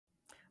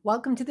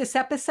Welcome to this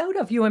episode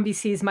of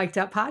UMBC's Mic'd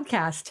Up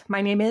podcast.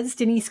 My name is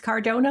Denise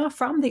Cardona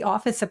from the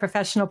Office of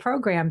Professional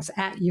Programs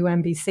at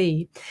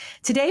UMBC.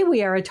 Today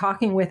we are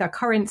talking with a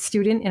current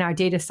student in our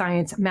data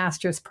science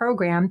master's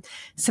program,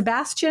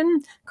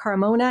 Sebastian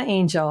Carmona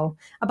Angel,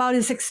 about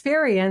his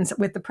experience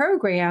with the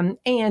program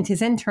and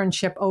his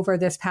internship over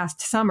this past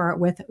summer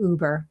with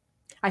Uber.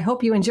 I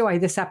hope you enjoy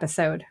this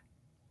episode.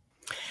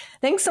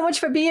 Thanks so much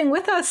for being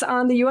with us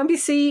on the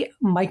UMBC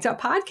Mic'd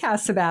Up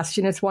podcast,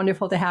 Sebastian. It's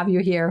wonderful to have you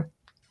here.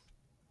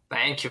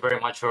 Thank you very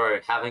much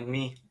for having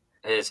me.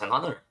 It's an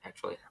honor,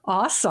 actually.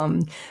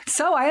 Awesome.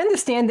 So I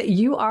understand that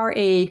you are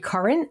a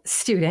current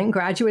student,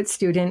 graduate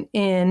student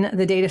in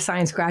the data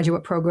science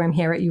graduate program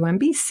here at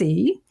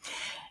UMBC,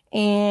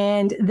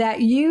 and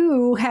that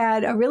you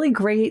had a really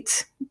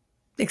great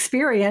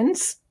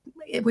experience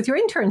with your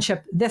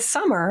internship this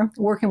summer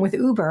working with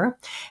Uber.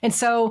 And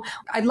so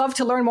I'd love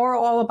to learn more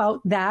all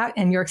about that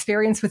and your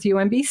experience with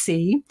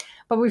UMBC.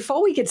 But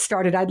before we get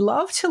started, I'd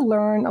love to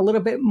learn a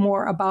little bit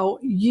more about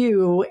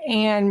you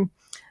and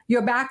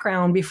your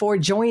background before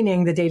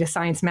joining the data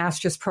science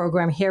master's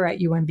program here at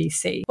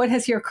UMBC. What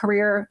has your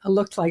career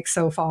looked like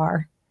so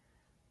far?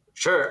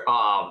 Sure.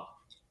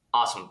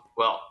 Awesome.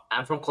 Well,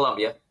 I'm from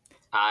Colombia.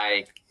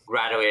 I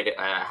graduated,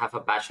 I have a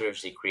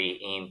bachelor's degree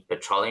in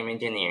petroleum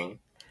engineering.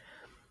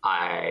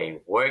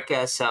 I worked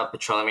as a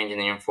petroleum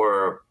engineer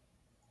for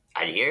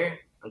a year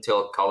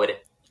until COVID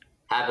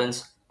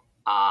happens.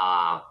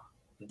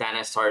 Then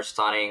I started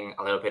studying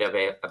a little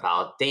bit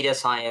about data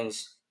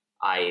science.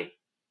 I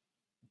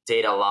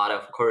did a lot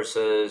of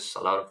courses,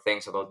 a lot of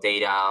things about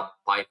data,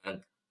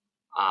 Python,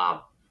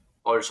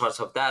 all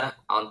sorts of that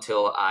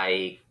until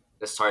I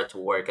started to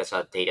work as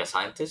a data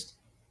scientist.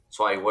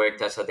 So I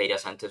worked as a data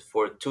scientist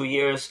for 2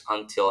 years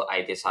until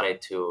I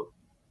decided to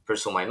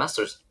pursue my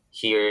master's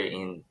here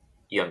in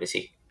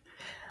UMBC.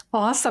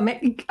 Awesome.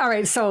 All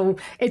right. So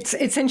it's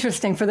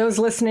interesting for those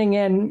listening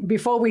in.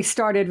 Before we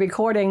started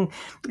recording,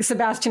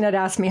 Sebastian had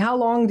asked me, how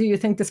long do you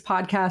think this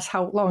podcast,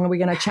 how long are we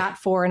going to chat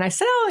for? And I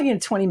said,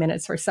 20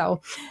 minutes or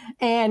so.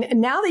 And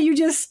now that you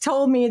just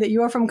told me that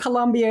you are from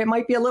Colombia, it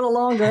might be a little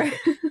longer.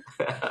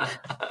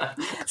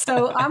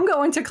 So I'm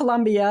going to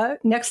Colombia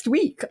next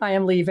week. I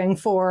am leaving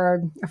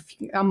for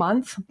a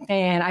month.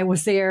 And I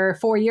was there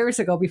 4 years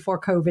ago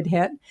before COVID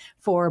hit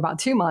for about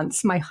 2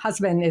 months. My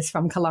husband is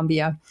from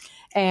Colombia.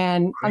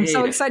 And Great. I'm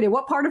so excited.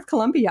 What part of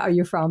Colombia are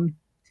you from?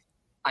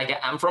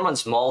 I'm from a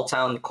small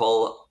town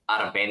called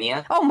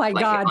Armenia. Oh my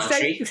God.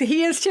 So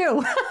he is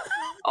too.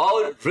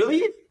 Oh,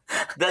 really?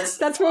 That's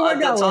where we're going.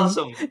 That's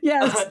awesome.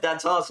 Yes.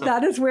 That's awesome.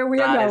 That is where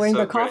we are going. So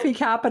the coffee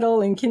capital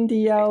in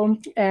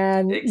Quindío.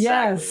 And Exactly.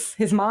 Yes,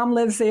 his mom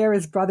lives there.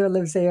 His brother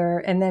lives there.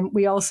 And then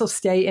we also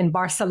stay in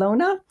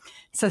Barcelona.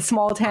 It's a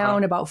small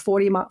town about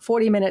 40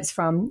 minutes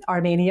from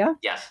Armenia.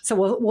 Yes. So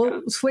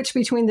we'll switch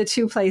between the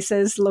two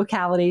places,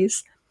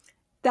 localities.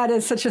 That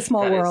is such a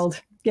small world.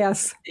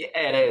 Yes.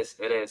 It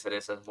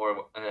is a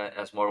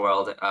small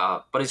world.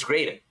 But it's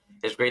great.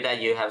 It's great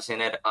that you have seen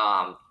it.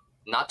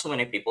 Not too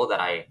many people that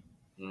I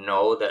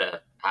know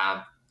that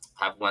have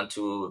gone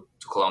to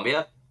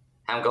Colombia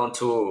have gone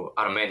to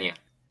Armenia.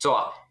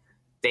 So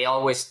they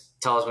always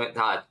tell me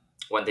that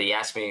when they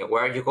ask me,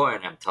 where are you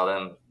going? I'm telling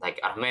them, like,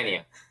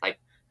 Armenia. Like,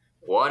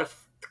 what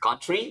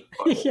country?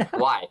 Yeah.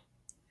 Why?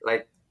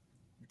 Like,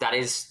 that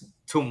is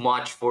too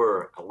much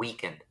for a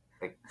weekend.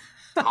 Like,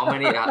 how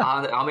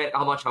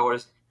much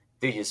hours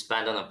do you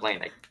spend on a plane?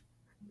 Like,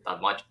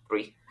 that much?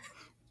 3?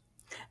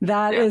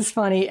 That is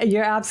funny.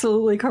 You're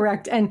absolutely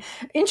correct. And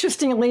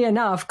interestingly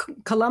enough,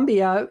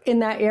 Colombia, in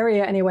that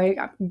area anyway,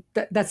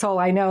 that's all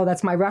I know.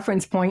 That's my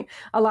reference point.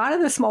 A lot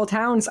of the small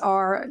towns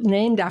are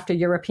named after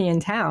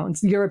European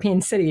towns,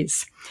 European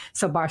cities.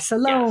 So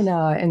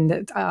Barcelona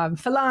and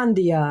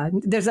Finlandia,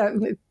 there's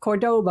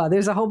Cordoba,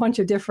 there's a whole bunch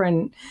of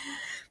different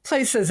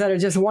places that are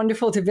just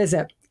wonderful to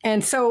visit.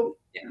 And so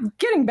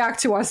getting back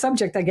to our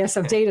subject, I guess,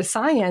 of data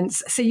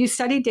science. So you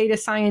studied data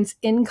science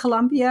in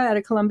Colombia,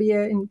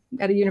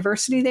 at a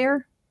university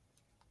there?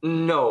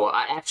 No,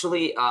 I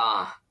actually,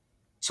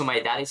 so my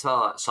dad is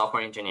a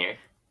software engineer.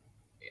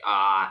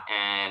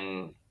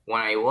 And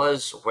when I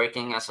was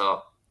working as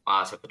a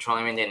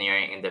petroleum engineer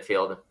in the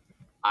field,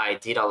 I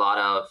did a lot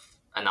of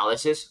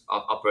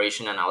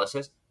operation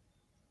analysis.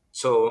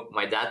 So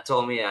my dad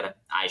told me that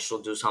I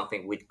should do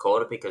something with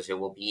code because it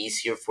will be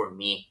easier for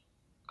me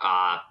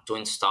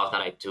doing stuff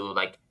that I do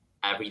like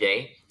every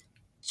day.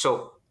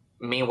 So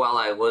meanwhile,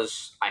 I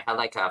had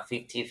like a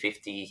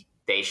 50-50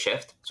 day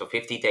shift. So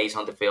 50 days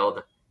on the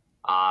field,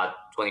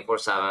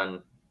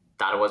 24/7.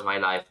 That was my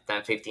life.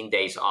 Then 15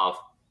 days of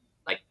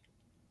like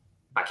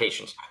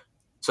vacations.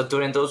 So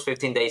during those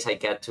 15 days, I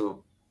get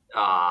to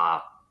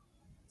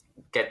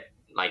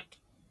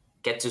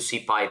get to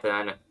see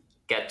Python,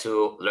 get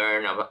to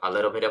learn a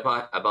little bit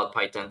about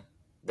Python.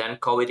 Then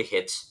COVID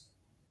hits,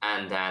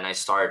 and then I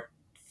start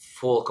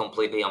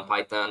completely on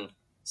Python,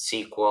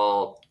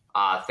 SQL,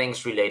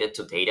 things related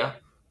to data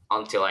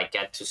until I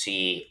get to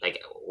see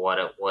like what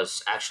it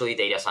was actually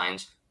data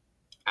science.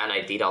 And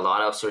I did a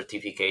lot of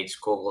certificates,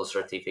 Google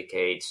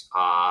certificates,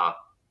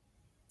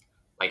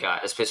 like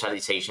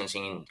specializations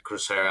in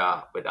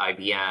Coursera with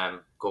IBM,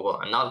 Google,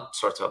 and all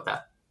sorts of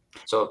that.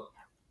 So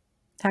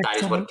that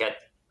is what Excellent.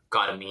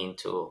 got me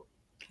into.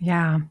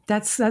 Yeah,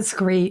 that's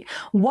great.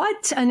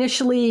 What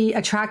initially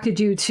attracted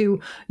you to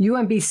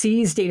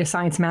UMBC's data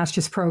science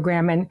master's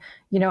program, and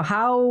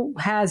how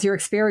has your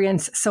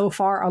experience so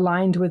far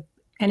aligned with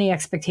any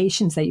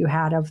expectations that you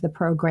had of the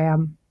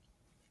program?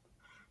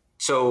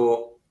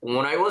 So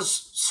when I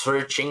was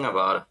searching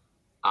about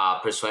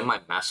pursuing my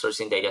master's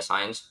in data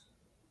science,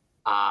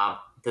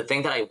 the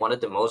thing that I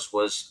wanted the most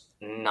was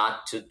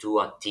not to do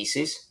a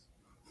thesis.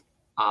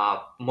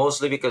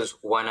 Mostly because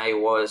when I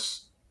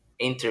was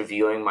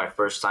interviewing my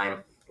first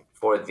time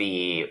for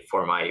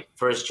my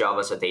first job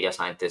as a data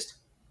scientist,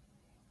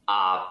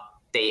 uh,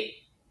 they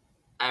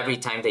every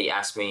time they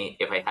asked me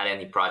if I had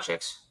any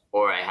projects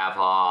or I have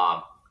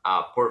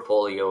a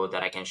portfolio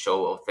that I can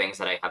show of things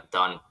that I have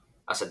done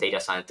as a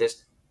data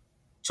scientist.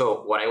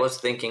 So what I was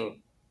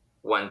thinking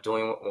when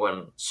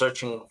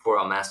searching for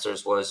a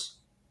master's was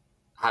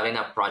having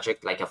a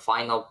project, like a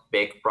final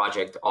big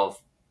project of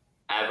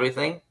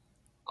everything,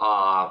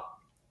 uh,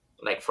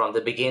 like from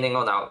the beginning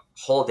on a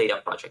whole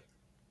data project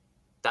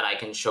that I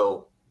can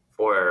show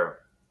for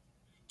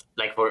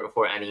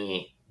for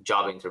any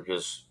job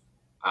interviews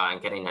and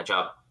getting a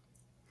job.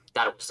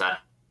 That was that.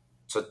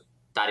 So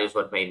that is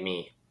what made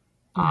me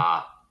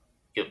uh,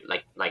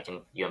 like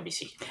in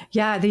UMBC.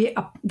 Yeah,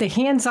 the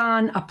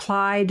hands-on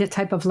applied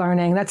type of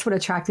learning, that's what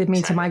attracted me to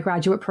Exactly. my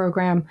graduate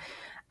program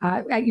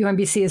at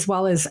UMBC, as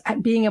well as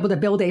being able to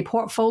build a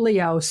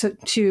portfolio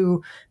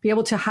to be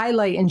able to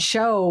highlight and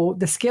show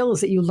the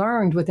skills that you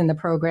learned within the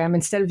program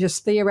instead of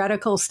just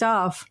theoretical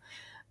stuff.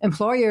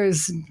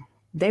 Employers,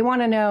 they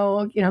want to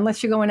know,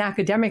 unless you're going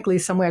academically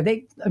somewhere,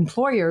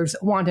 employers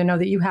want to know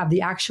that you have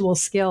the actual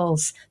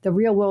skills, the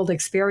real world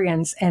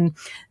experience, and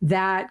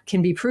that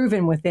can be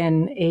proven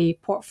within a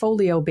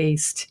portfolio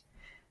based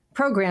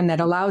program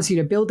that allows you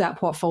to build that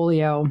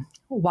portfolio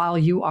while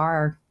you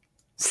are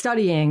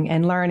studying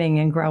and learning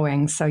and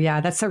growing. So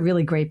yeah, that's a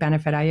really great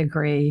benefit. I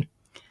agree.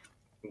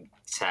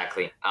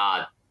 Exactly.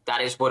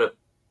 That is what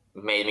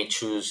made me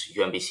choose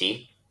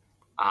UMBC.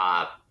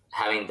 Uh,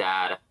 Having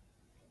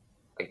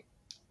like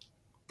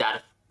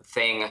that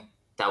thing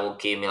that will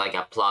give me like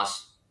a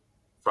plus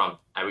from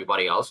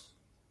everybody else.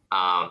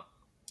 Um,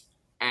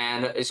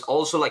 and it's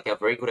also like a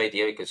very good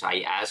idea because I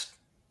asked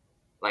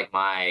like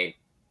my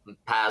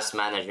past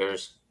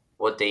managers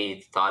what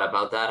they thought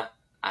about that,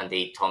 and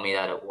they told me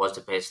that it was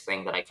the best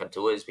thing that I could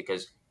do is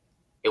because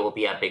it will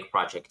be a big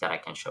project that I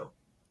can show.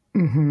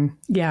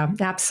 Yeah,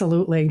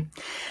 absolutely.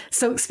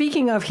 So,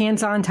 speaking of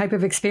hands on type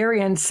of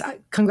experience,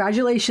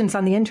 congratulations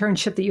on the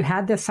internship that you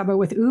had this summer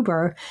with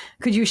Uber.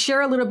 Could you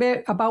share a little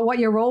bit about what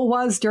your role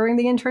was during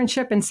the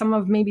internship and some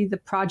of maybe the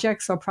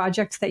projects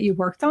that you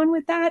worked on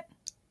with that?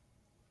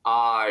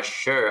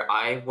 Sure.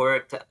 I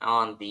worked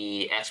on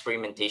the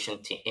experimentation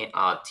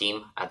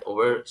team at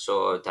Uber,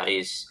 so that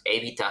is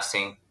A/B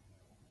testing.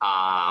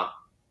 Uh,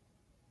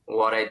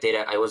 what I did,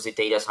 I was a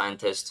data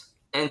scientist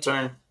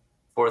intern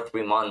for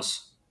 3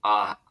 months.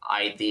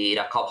 I did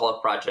a couple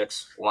of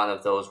projects. One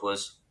of those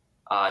was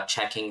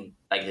checking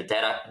like the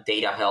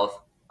data health,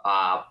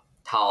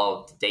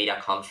 how the data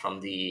comes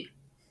from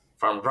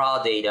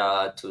raw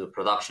data to the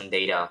production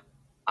data,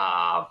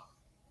 uh,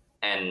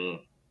 and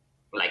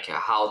like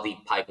how the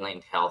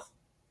pipeline health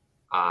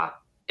uh,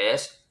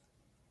 is.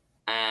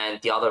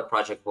 And the other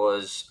project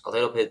was a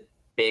little bit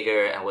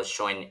bigger and was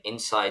showing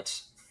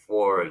insights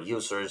for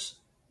users,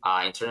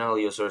 internal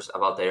users,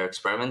 about their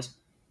experiments.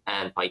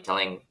 And by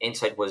telling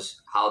insight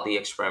was how the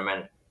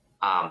experiment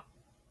um,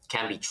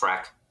 can be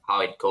tracked,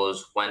 how it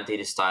goes, when did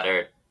it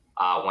started,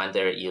 when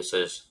their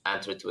users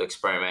entered to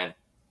experiment,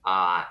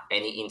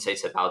 any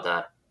insights about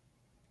that.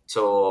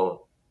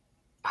 So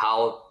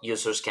how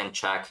users can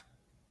check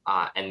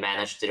and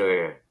manage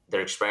their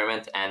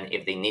experiment, and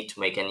if they need to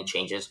make any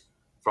changes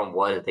from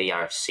what they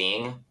are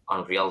seeing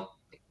on real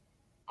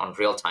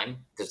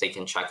time, because they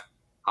can check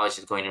how is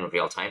it going in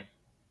real time.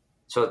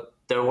 So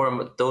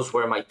those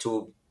were my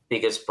two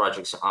biggest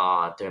projects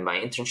during my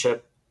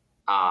internship.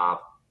 Uh,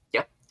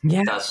 yeah,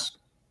 Yeah. that's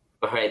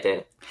what I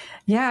did.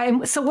 Yeah.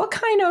 And so what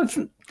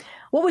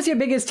was your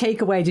biggest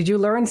takeaway? Did you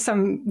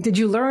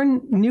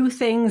learn new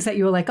things that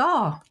you were like,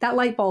 oh, that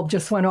light bulb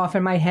just went off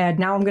in my head.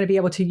 Now I'm going to be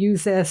able to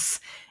use this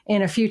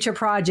in a future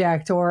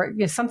project, or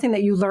something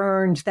that you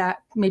learned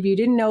that maybe you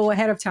didn't know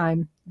ahead of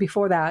time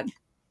before that?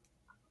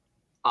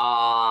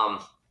 Um,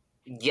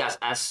 yes,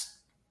 as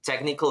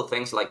technical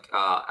things like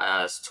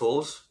as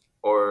tools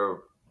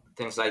or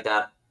things like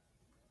that,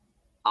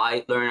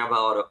 I learned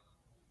about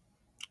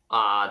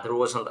there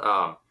wasn't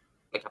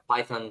like a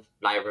Python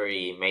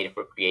library made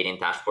for creating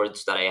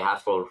dashboards that I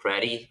have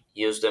already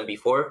used them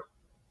before,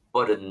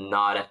 but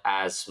not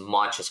as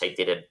much as I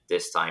did it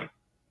this time.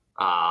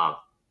 Uh,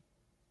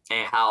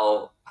 and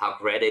how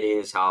great it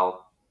is,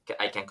 how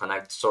I can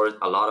connect sort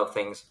a lot of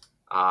things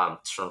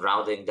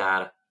surrounding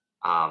that.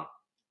 Um,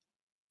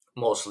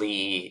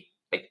 Mostly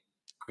like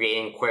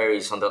creating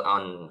queries on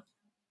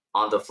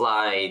the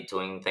fly,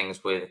 doing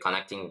things with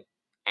connecting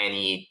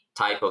any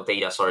type of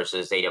data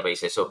sources,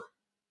 databases. So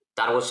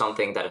that was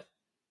something that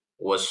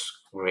was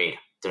great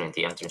during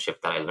the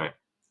internship that I learned.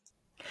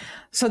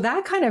 So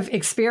that kind of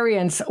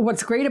experience,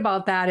 what's great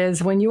about that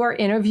is when you are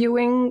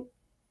interviewing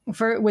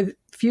with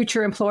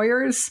future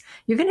employers,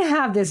 you're going to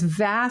have this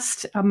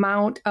vast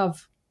amount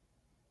of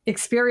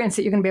experience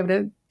that you're going to be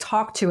able to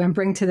talk to and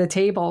bring to the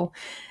table.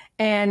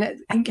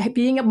 And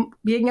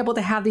being able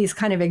to have these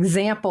kind of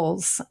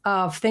examples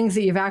of things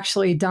that you've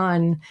actually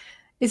done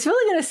is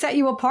really going to set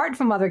you apart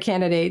from other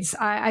candidates.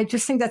 I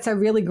just think that's a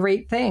really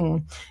great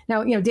thing.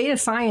 Now, data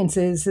science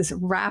is this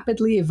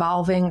rapidly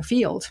evolving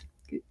field.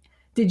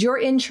 Did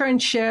your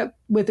internship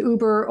with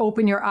Uber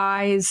open your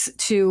eyes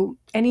to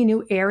any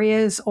new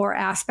areas or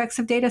aspects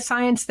of data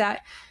science that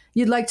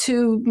you'd like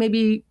to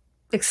maybe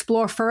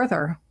explore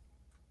further?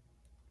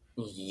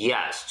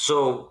 Yes.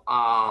 So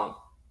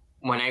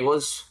when I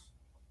was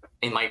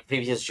in my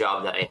previous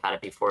job that I had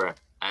before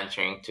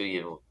entering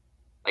to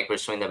like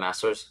pursuing the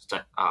master's,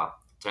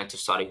 trying to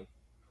study,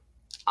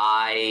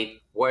 I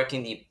work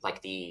in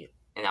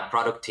in a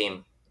product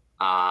team,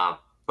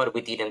 but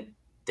we did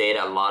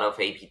a lot of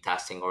A/B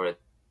testing or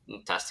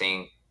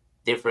testing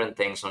different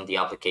things on the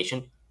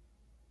application.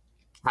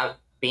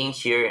 Being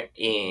here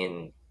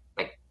in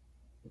like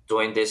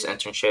doing this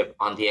internship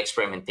on the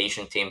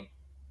experimentation team,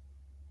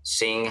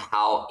 seeing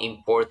how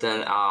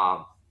important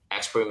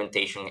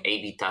experimentation,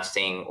 A/B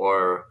testing,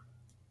 or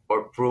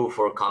proof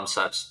or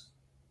concepts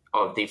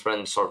of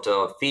different sort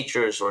of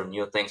features or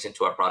new things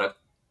into a product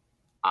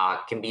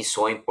can be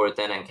so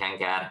important and can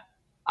get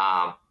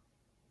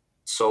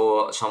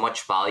so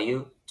much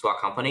value to a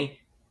company.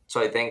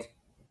 So I think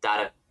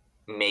that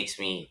makes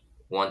me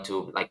want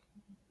to like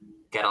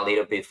get a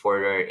little bit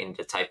further in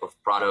the type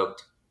of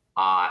product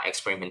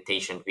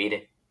experimentation,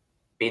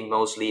 being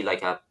mostly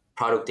like a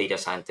product data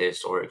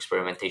scientist or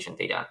experimentation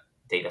data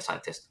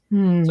scientist.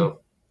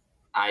 So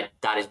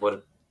that is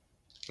what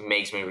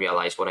makes me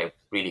realize what I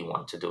really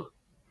want to do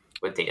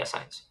with data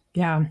science.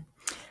 Yeah.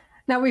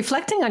 Now,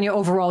 reflecting on your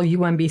overall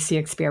UMBC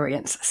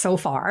experience so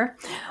far,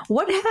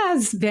 what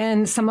has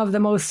been some of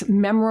the most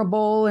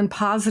memorable and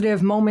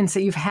positive moments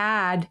that you've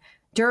had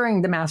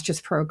during the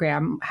master's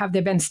program? Have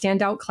there been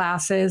standout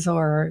classes,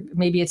 or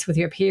maybe it's with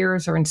your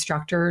peers or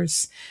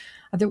instructors?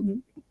 Are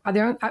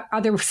there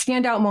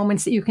standout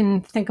moments that you can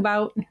think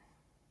about?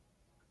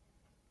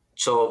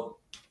 So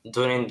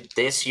during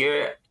this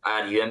year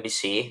at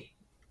UMBC,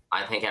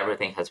 I think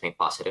everything has been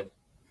positive.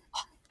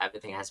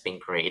 Everything has been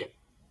great.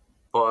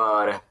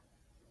 But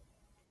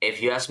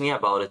if you ask me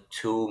about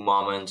two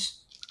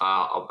moments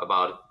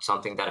about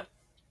something that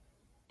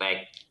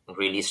like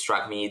really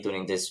struck me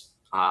during this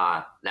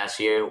last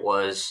year,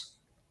 was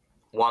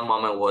one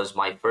moment was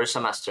my first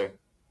semester.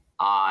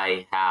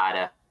 I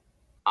had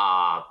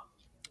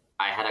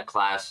a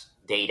class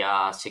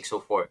data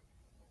 604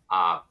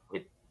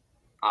 with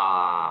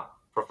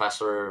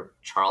Professor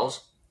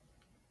Charles.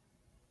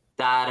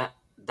 That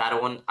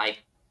one I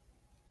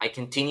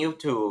continue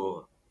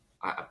to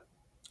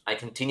I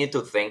continue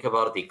to think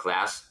about the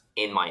class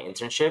in my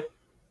internship,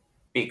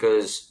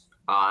 because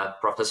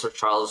Professor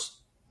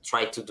Charles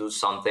tried to do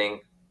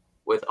something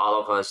with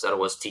all of us that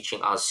was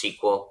teaching us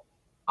SQL,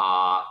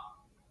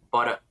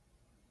 but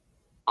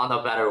on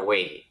a better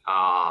way,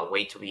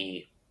 way to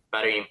be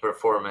better in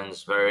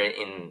performance,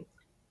 very in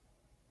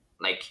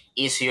like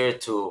easier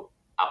to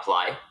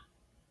apply,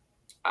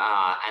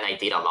 and I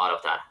did a lot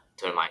of that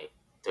during my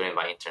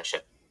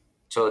internship.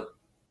 So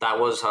that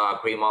was a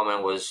great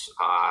moment. Was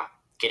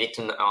getting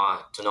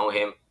to know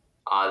him,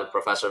 the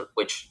professor.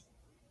 Which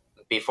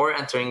before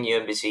entering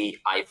UMBC,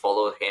 I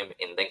followed him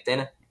in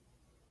LinkedIn.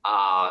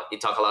 He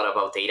talked a lot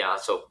about data,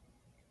 so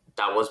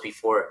that was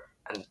before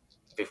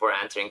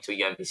entering to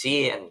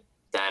UMBC, and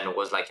then it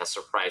was like a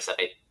surprise that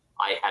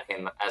I had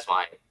him as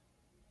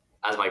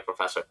my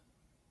professor.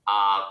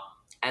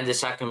 And the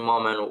second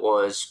moment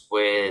was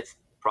with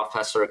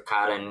Professor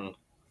Karen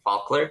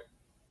Falkler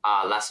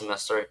last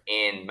semester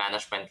in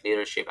Management,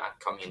 Leadership, and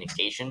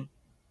Communication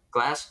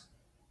class.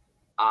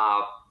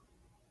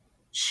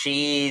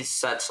 She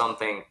said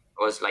something,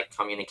 was like,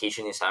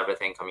 communication is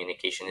everything.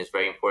 Communication is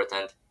very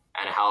important,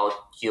 and how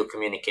you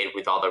communicate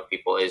with other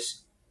people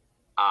is,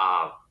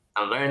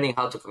 and learning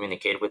how to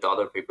communicate with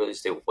other people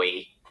is the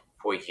way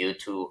for you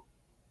to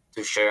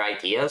share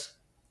ideas.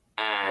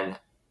 And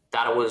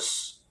that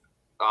was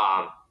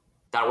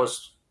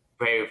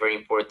very, very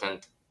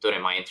important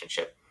during my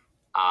internship.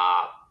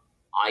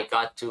 I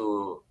got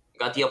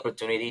the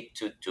opportunity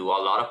to do a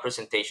lot of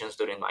presentations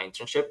during my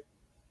internship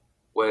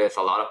with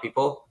a lot of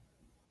people,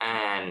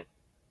 and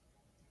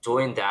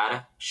doing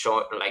that,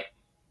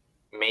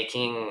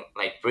 making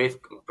like brief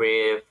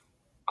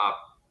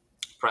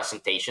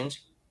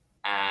presentations,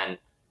 and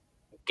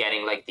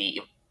getting like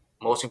the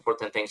most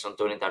important things on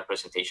during that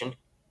presentation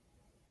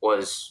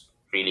was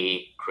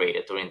really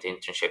created during the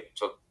internship.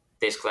 So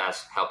this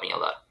class helped me a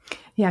lot.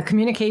 Yeah,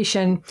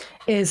 communication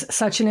is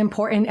such an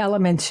important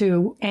element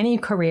to any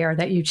career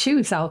that you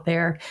choose out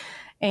there.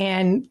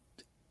 And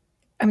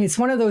I mean, it's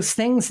one of those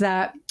things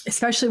that,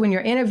 especially when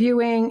you're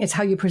interviewing, it's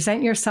how you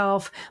present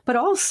yourself, but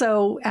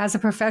also as a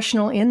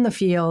professional in the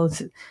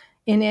field,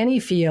 in any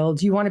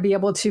field, you want to be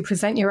able to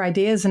present your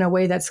ideas in a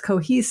way that's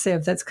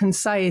cohesive, that's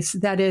concise,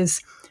 that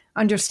is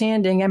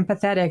understanding,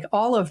 empathetic,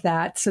 all of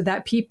that, so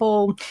that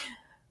people,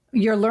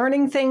 you're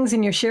learning things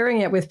and you're sharing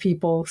it with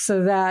people,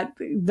 so that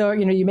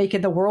you make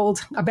the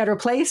world a better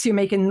place, you're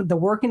making the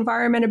work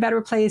environment a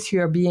better place,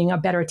 you're being a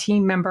better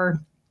team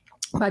member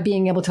by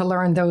being able to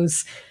learn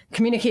those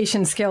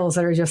communication skills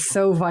that are just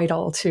so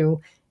vital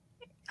to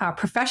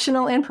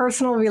professional and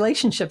personal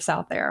relationships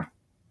out there.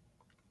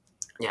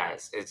 Yeah,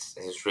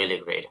 it's really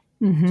great.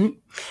 Mm-hmm.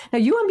 Now,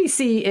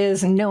 UMBC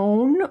is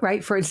known,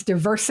 right, for its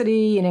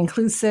diversity and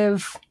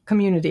inclusive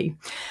community.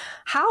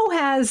 How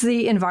has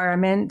the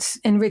environment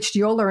enriched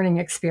your learning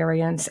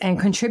experience and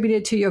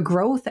contributed to your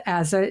growth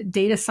as a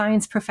data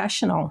science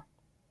professional?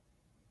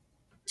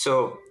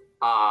 So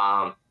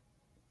there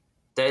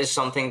is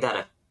something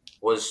that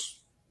was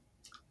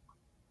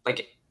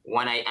like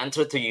when I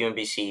entered to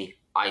UMBC,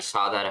 I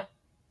saw that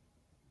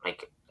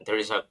like there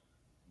is a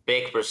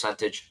big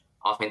percentage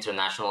of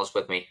internationals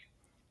with me.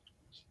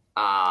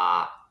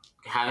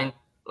 Having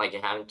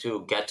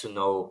to get to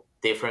know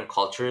different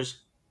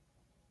cultures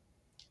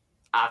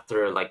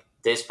after like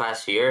this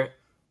past year,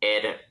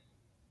 it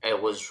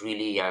was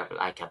really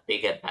like a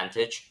big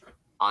advantage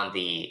on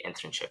the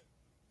internship.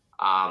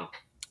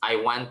 I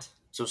went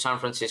to San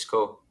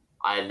Francisco.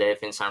 I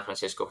lived in San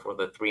Francisco for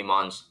the 3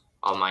 months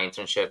of my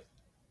internship.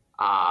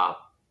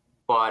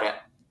 But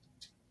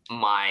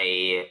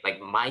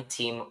my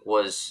team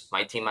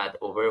at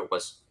Uber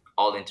was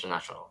all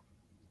international,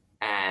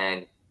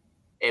 and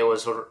it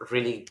was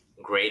really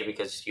great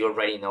because you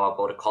already know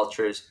about the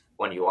cultures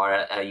when you are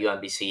at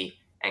UMBC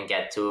and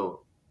get into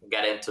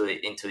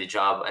the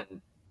job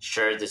and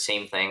share the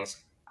same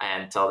things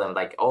and tell them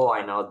like, oh,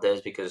 I know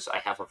this because I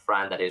have a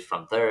friend that is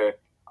from there.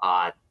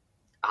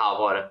 How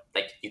about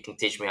like you can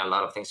teach me a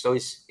lot of things. So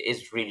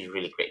it's really,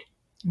 really great.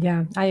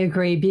 Yeah, I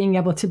agree. Being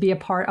able to be a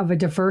part of a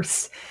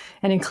diverse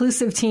and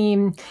inclusive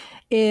team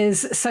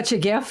is such a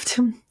gift.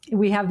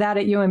 We have that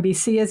at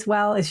UMBC as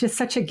well. It's just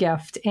such a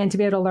gift. And to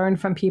be able to learn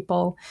from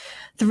people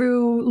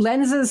through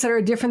lenses that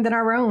are different than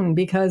our own,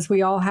 because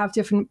we all have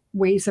different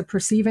ways of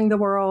perceiving the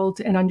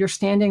world and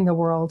understanding the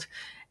world.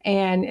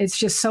 And it's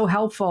just so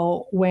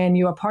helpful when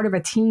you're a part of a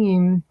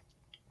team,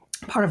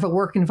 part of a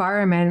work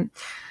environment,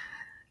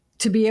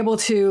 to be able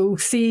to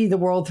see the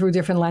world through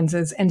different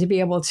lenses and to be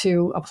able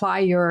to apply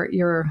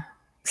your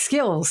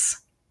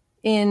skills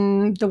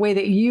in the way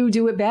that you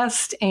do it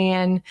best,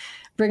 and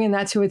bringing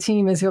that to a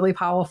team is really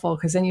powerful,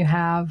 because then you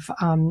have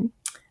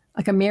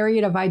like a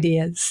myriad of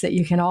ideas that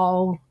you can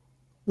all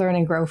learn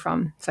and grow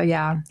from. So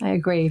yeah, I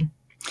agree.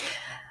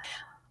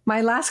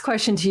 My last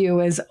question to you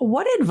is,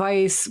 what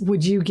advice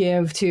would you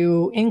give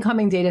to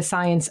incoming data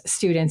science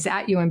students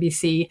at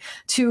UMBC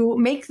to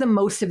make the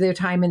most of their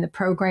time in the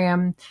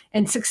program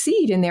and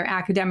succeed in their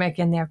academic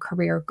and their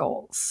career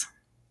goals?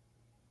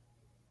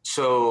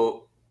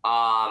 So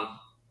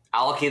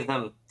I'll give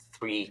them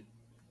three,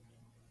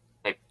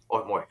 like,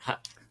 or more.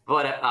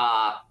 But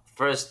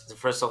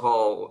first of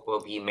all,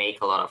 will be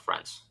make a lot of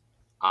friends.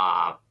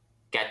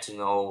 Get to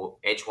know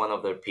each one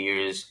of their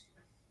peers.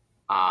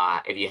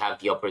 If you have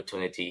the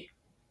opportunity,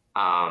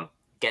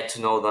 get to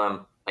know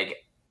them.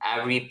 Like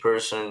every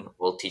person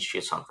will teach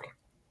you something.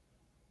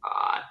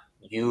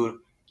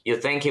 You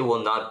think they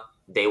will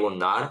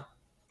not,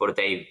 but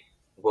they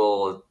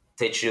will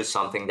teach you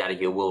something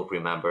that you will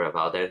remember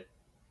about it.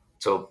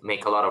 So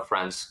make a lot of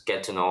friends,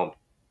 get to know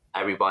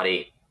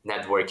everybody.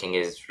 Networking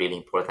is really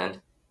important.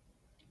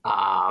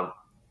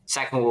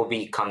 Second will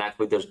be connect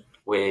with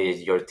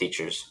your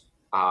teachers.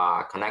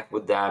 Connect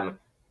with them.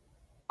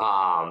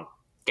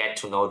 Get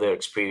to know their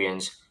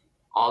experience.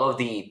 All of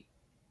the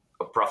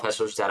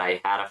professors that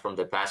I had from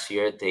the past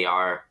year, they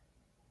are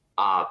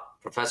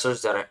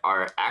professors that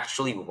are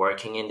actually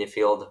working in the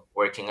field,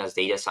 working as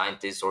data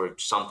scientists or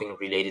something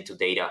related to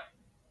data.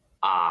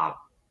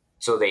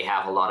 So they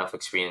have a lot of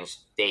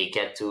experience. They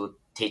get to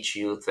teach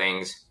you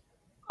things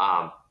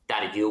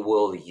that you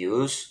will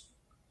use,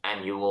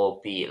 and you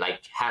will be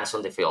like hands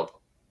on the field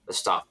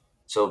stuff.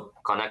 So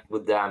connect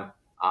with them,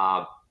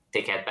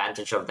 take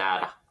advantage of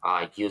that,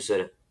 use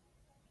it.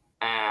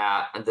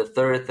 And the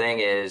third thing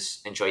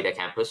is enjoy the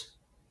campus,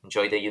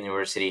 enjoy the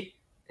university,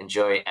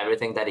 enjoy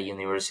everything that a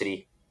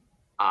university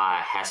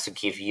has to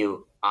give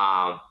you.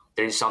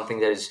 There is something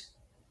that is,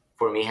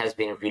 for me, has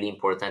been really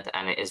important,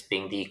 and it is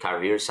being the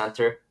career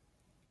center.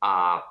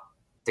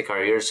 The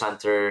career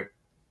center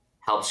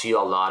helps you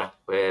a lot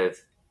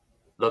with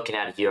looking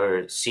at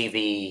your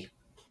CV,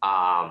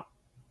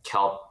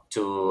 help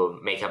to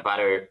make a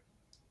better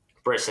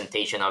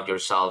presentation of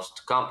yourselves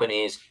to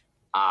companies.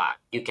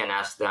 You can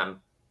ask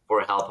them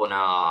for help on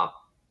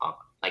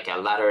like a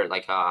letter,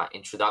 like a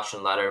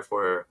introduction letter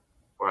for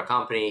a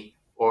company,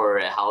 or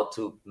how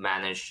to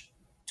manage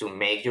to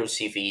make your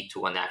CV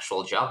to an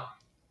actual job.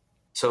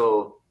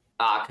 So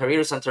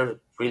Career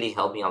Center really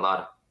helped me a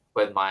lot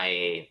with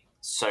my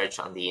search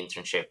on the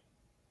internship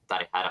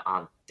that I had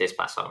on this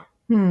past summer.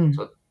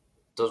 So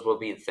those will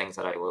be the things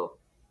that I will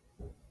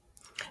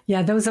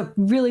Yeah, those are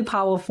really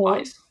powerful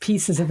advise.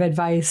 pieces of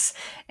advice.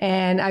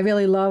 And I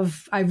really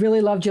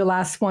loved your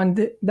last one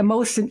the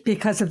most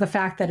because of the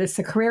fact that it's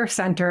the Career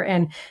Center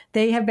and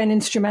they have been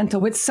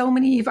instrumental with so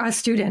many of our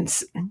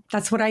students.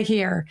 That's what I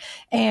hear.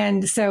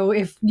 And so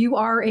if you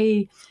are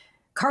a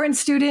current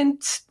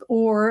student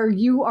or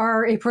you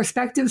are a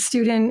prospective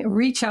student,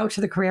 reach out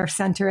to the Career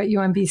Center at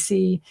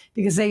UMBC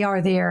because they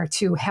are there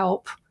to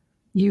help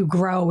you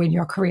grow in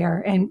your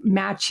career and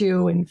match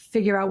you and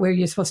figure out where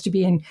you're supposed to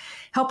be and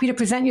help you to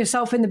present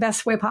yourself in the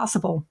best way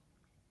possible.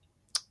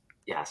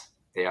 Yes,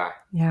 they are.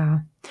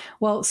 Yeah.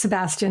 Well,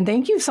 Sebastian,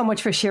 thank you so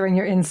much for sharing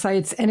your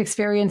insights and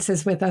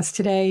experiences with us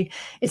today.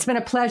 It's been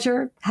a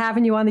pleasure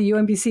having you on the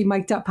UMBC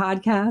Mic'd Up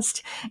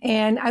podcast.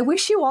 And I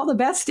wish you all the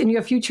best in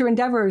your future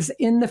endeavors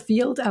in the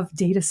field of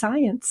data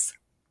science.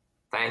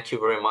 Thank you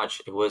very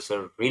much. It was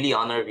a really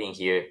honor being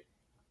here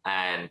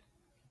and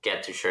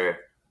get to share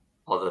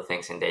all the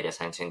things in data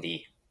science in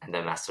the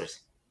masters.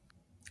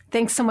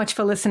 Thanks so much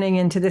for listening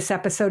into this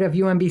episode of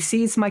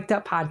UMBC's Mic'd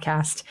Up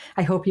podcast.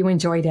 I hope you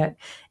enjoyed it.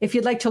 If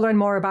you'd like to learn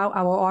more about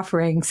our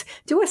offerings,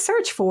 do a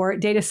search for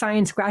data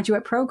science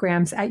graduate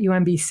programs at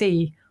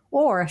UMBC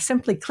or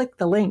simply click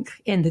the link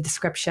in the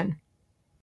description.